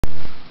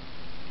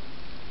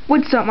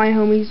What's up, my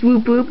homies?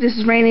 Whoop whoop, this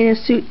is Randy in a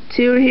Suit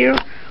 2 here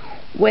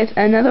with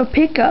another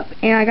pickup,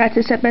 and I got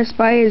this at Best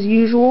Buy as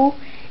usual.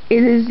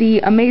 It is the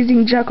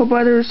Amazing Jeckel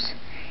Brothers,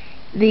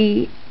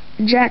 the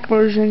Jack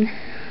version,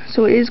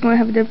 so it is going to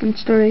have a different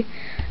story.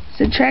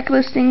 So track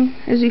listing,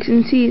 as you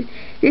can see,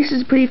 this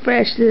is pretty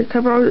fresh. The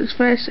cover art is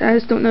fresh. I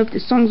just don't know if the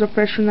songs are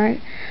fresh or not.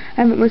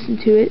 I haven't listened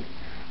to it.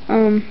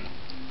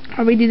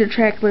 I'll read you the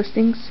track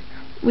listings.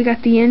 We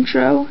got the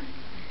intro,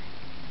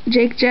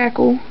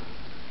 Jeckel,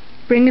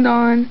 Bring It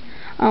On,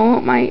 I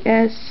Want My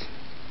S,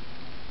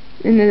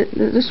 and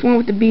this one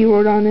with the B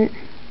word on it,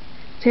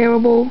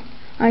 Terrible,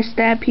 I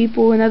Stab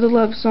People, Another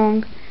Love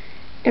Song,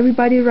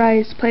 Everybody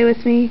Rise, Play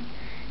With Me,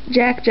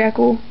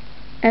 Jeckel,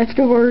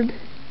 Afterward,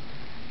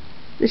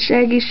 The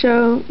Shaggy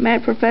Show,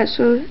 Mad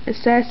Professor,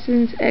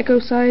 Assassins, Echo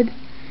Side,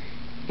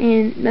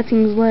 and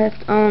Nothing's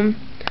Left.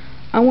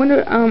 I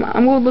wonder, I'm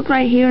gonna look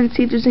right here and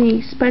see if there's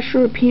any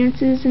special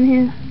appearances in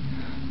here.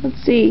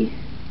 Let's see.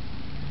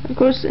 Of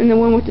course, in the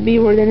one with the B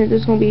word in it,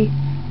 there's gonna be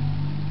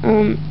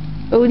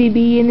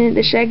ODB in it,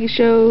 The Shaggy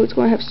Show. It's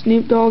gonna have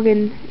Snoop Dogg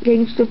and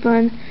Gangster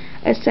Fun,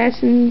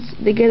 Assassins,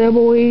 The Ghetto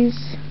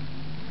Boys.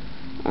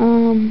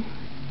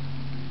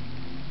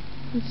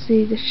 Let's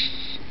see.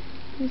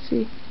 Let's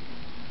see.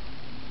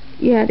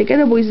 Yeah, The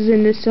Ghetto Boys is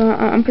in this, so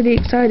I'm pretty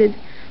excited.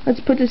 Let's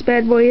put this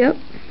bad boy up.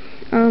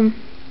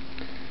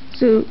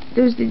 So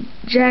there's the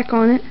Jack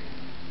on it.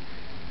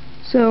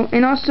 So,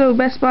 and also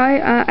Best Buy,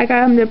 I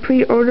got them to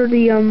pre-order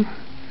the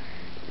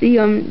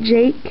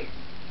Jake.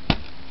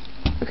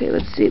 Okay,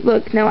 let's see.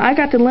 Look, now I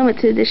got the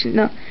limited edition.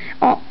 Now,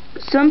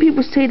 some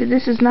people say that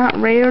this is not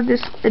rare.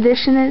 This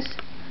edition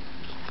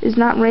is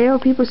not rare.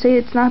 People say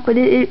it's not, but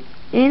in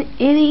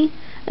any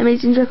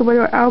Amazing Jeckel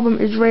Brother album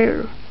is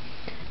rare,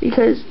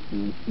 because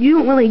you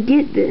don't really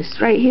get this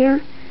right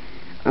here.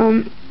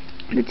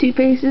 The two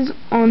faces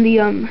on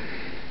the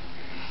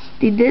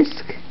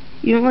disc,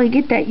 you don't really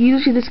get that. You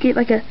usually just get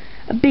like a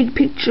big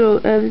picture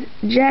of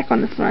Jack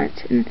on the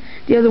front, and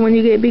the other one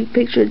you get a big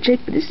picture of Jake.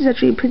 But this is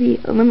actually a pretty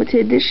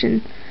limited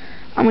edition.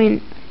 I mean,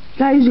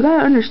 guys, you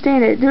gotta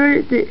understand it.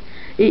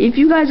 If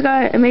you guys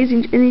got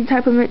any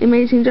type of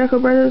Amazing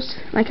Jeckel Brothers,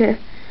 like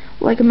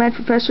a Mad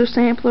Professor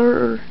sampler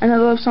or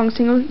Another Love Song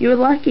single, you're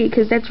lucky,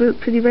 because that's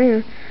pretty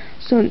rare.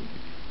 So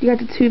you got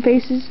the two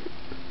faces.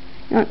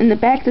 In the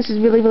back, this is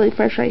really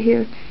fresh right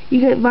here. You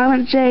get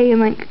Violent J and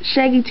like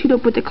Shaggy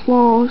Toot with the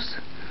claws.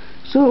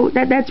 So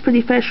that's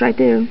pretty fresh right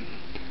there.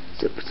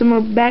 So some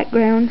more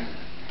background,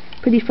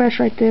 pretty fresh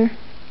right there.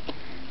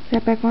 Put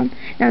that back on.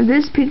 Now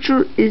this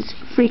picture is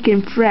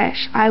freaking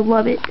fresh. I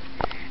love it.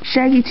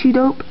 Shaggy Toot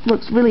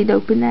looks really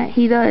dope in that.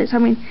 He does. I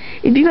mean,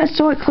 if you guys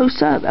saw it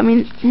close up, I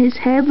mean, his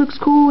head looks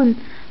cool, and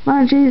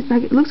Violent J is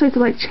like, it looks like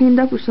they're like chained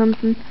up or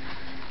something.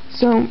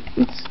 So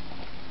it's,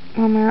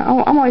 oh man,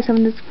 I'm always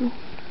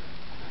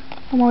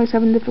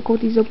having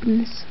difficulties opening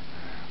this.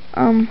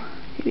 Here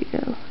we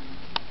go.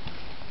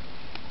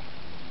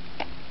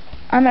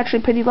 I'm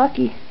actually pretty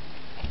lucky.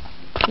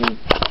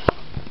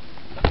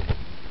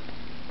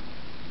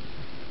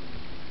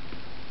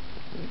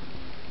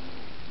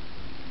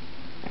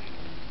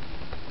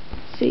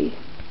 See,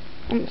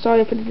 I'm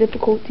sorry for the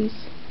difficulties.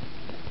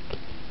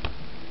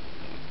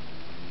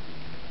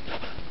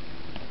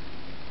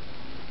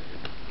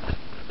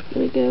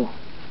 Here we go.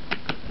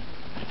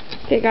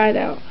 Okay, got it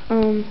out.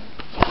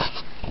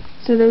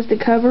 So there's the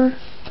cover.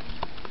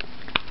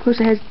 Of course,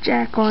 it has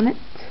Jack on it.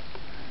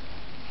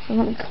 So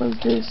let me close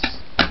this.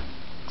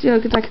 See,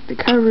 look, it's like the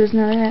cover is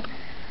not that.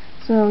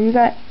 So you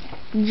got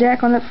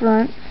Jack on the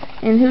front,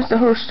 and here's the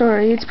whole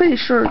story. It's pretty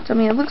short. I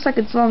mean, it looks like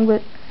it's long,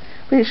 but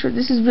pretty short.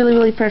 This is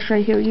really fresh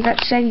right here. You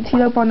got Shaggy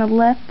Toot on the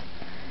left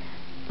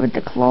with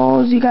the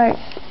claws. You got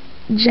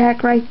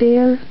Jack right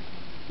there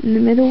in the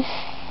middle.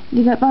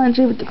 You got Violent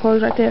J with the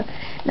claws right there.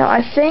 Now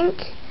I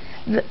think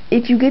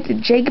if you get the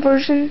Jake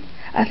version,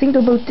 I think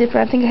they're both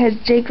different. I think it has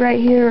Jake right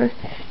here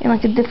and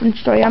like a different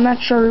story. I'm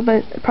not sure,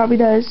 but it probably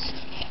does.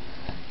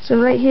 So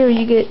right here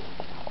you get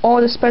all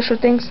the special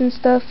things and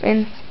stuff,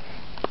 and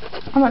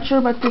I'm not sure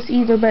about this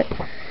either, but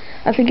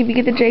I think if you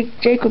get the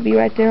Jake will be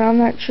right there. I'm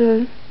not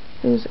sure.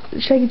 There's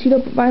Shaggy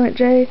Toot with Violent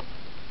J,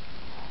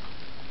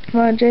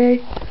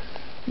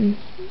 and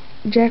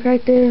Jack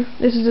right there.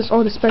 This is just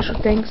all the special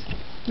things.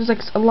 There's like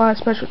a lot of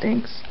special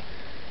things.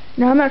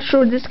 Now I'm not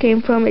sure where this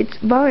came from. It's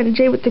Violent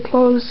J with the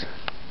clothes,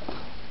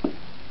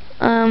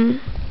 and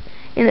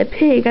a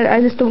pig.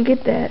 I just don't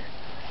get that.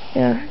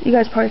 Yeah, you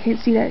guys probably can't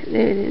see that.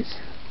 There it is.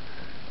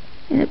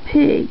 And a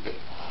pig.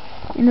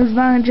 And there's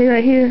Violent J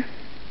right here.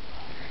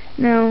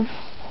 Now,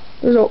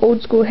 there's an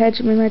old school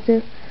Hatchetman right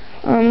there.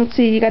 Let's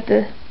see, you got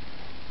the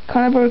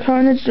Carnivore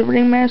Carnage, the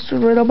Ringmaster,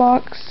 Riddle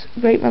Box,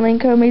 Great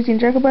Malenko, Amazing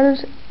Jeckel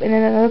Brothers, and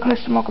then another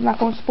question mark. I'm not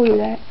going to spoil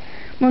that.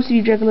 Most of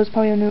you Jeckelers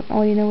probably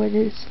already know what it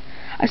is.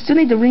 I still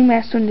need the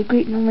Ringmaster and the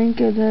Great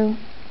Malenko though.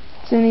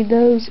 So I need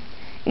those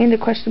and the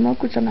question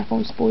mark, which I'm not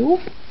going to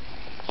spoil.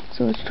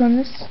 So let's turn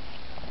this.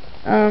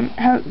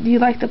 How do you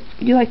like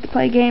to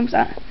play games?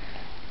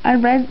 I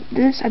read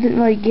this. I didn't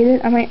really get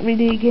it. I might read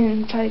it again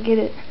and try to get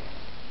it.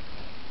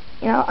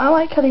 You know, I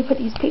like how they put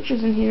these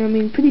pictures in here. I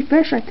mean, pretty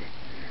fresh right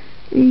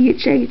there. You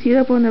get Jeckel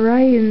up on the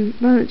right and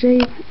Violent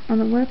J on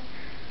the left.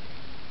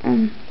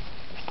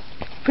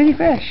 Pretty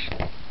fresh.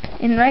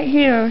 And right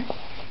here,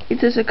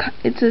 it's this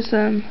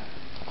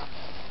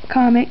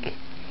comic.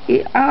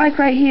 I like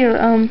right here.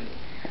 I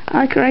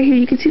like right here.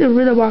 You can see the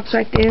riddle box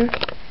right there,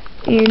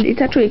 and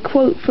it's actually a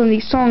quote from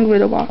the song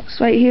Riddle Box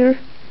right here.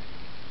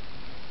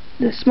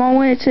 The small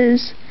one, it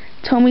says,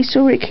 "Tell me,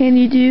 so what can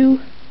you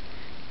do?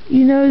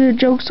 You know the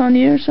joke's on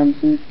you," or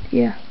something.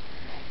 Yeah.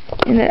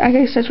 And I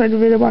guess that's why the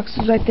riddle box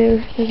is right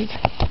there.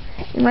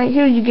 And right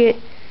here you get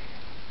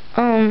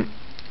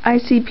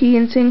ICP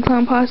Insane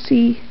Clown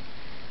Posse.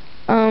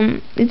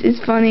 It's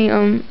funny.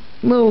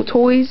 Little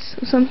toys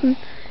or something.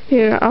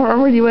 Here,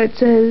 I'll read you what it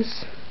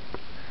says.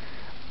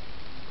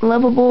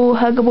 Lovable,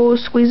 huggable,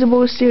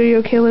 squeezable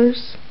serial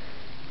killers.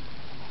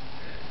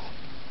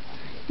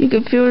 You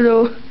can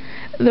feel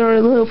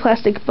their little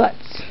plastic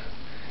butts.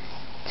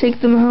 Take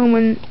them home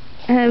and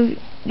have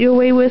your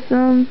way with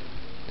them.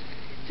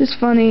 Just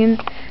funny.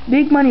 And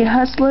Big Money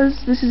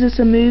Hustlers. This is just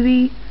a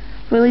movie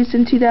released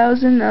in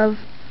 2000 of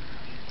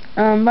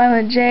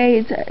Violent J.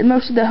 It's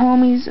most of the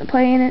homies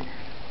playing it.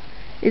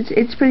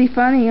 It's pretty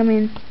funny. I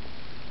mean,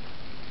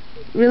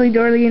 really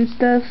dirty and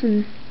stuff,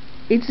 and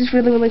it's just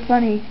really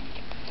funny.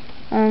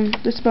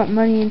 Just about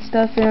money and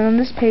stuff. And on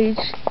this page,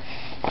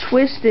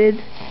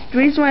 Twisted. The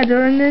reason why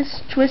they're in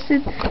this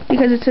Twisted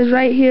because it says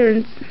right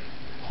here,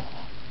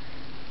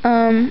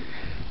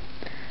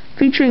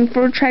 featuring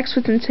 4 tracks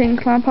with Insane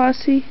Clown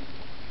Posse.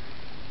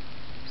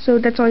 So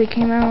that's why it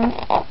came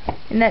out.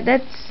 And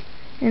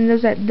and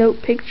there's that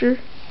dope picture.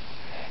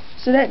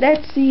 So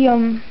that's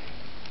the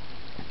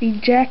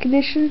Jack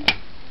edition.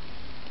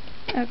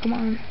 Oh, come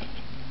on.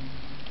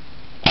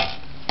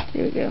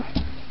 There we go.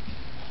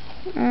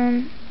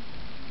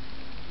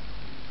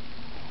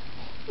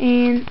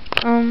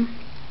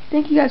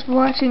 Thank you guys for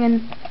watching,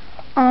 and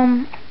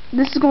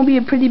this is going to be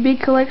a pretty big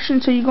collection,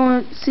 so you're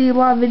going to see a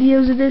lot of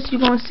videos of this. You're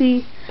going to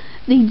see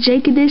the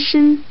Jake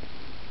edition.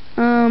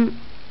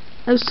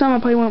 There's some I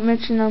probably won't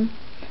mention.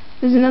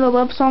 There's another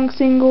love song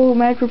single,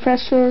 Mad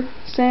Professor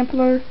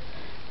sampler.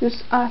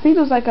 I think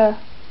there's like an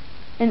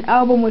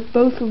album with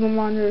both of them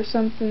on it or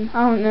something.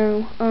 I don't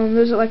know.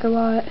 There's like a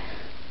lot.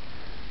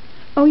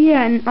 Oh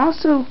yeah, and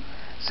also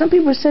some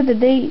people said that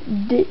they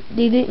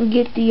didn't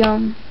get the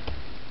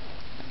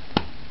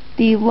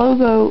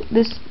logo,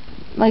 this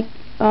like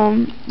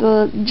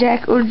the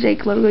Jack or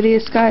Jake logo. They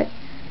just got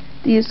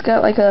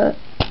like a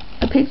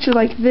picture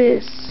like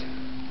this,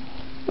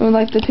 or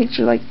like the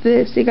picture like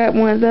this. They got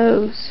one of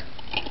those,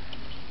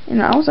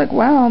 and I was like,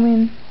 wow. I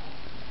mean,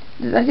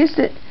 I guess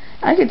that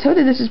I could tell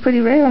that this is pretty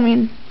rare. I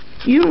mean,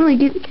 you don't really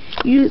get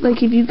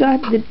like if you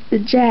got the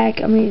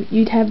Jack. I mean,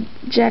 you'd have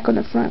Jack on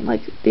the front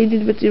like they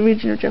did with the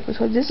original Jeckel.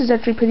 So this is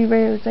actually pretty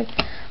rare. It's like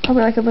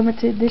probably like a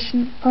limited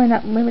edition. Probably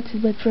not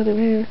limited, but it's really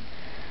rare.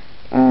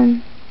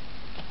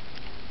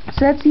 So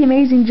that's the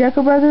Amazing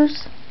Jeckel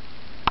Brothers,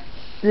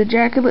 the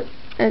Jeckel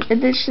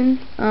edition.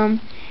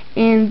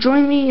 And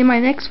join me in my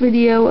next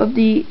video of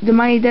the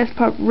Mighty Death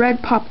Pop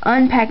Red Pop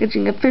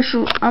unpackaging,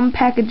 official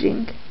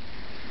unpackaging,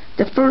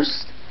 the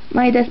first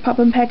Mighty Death Pop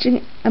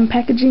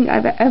unpackaging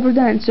I've ever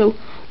done. So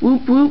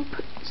whoop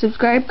whoop,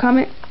 subscribe,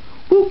 comment,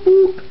 whoop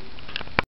whoop.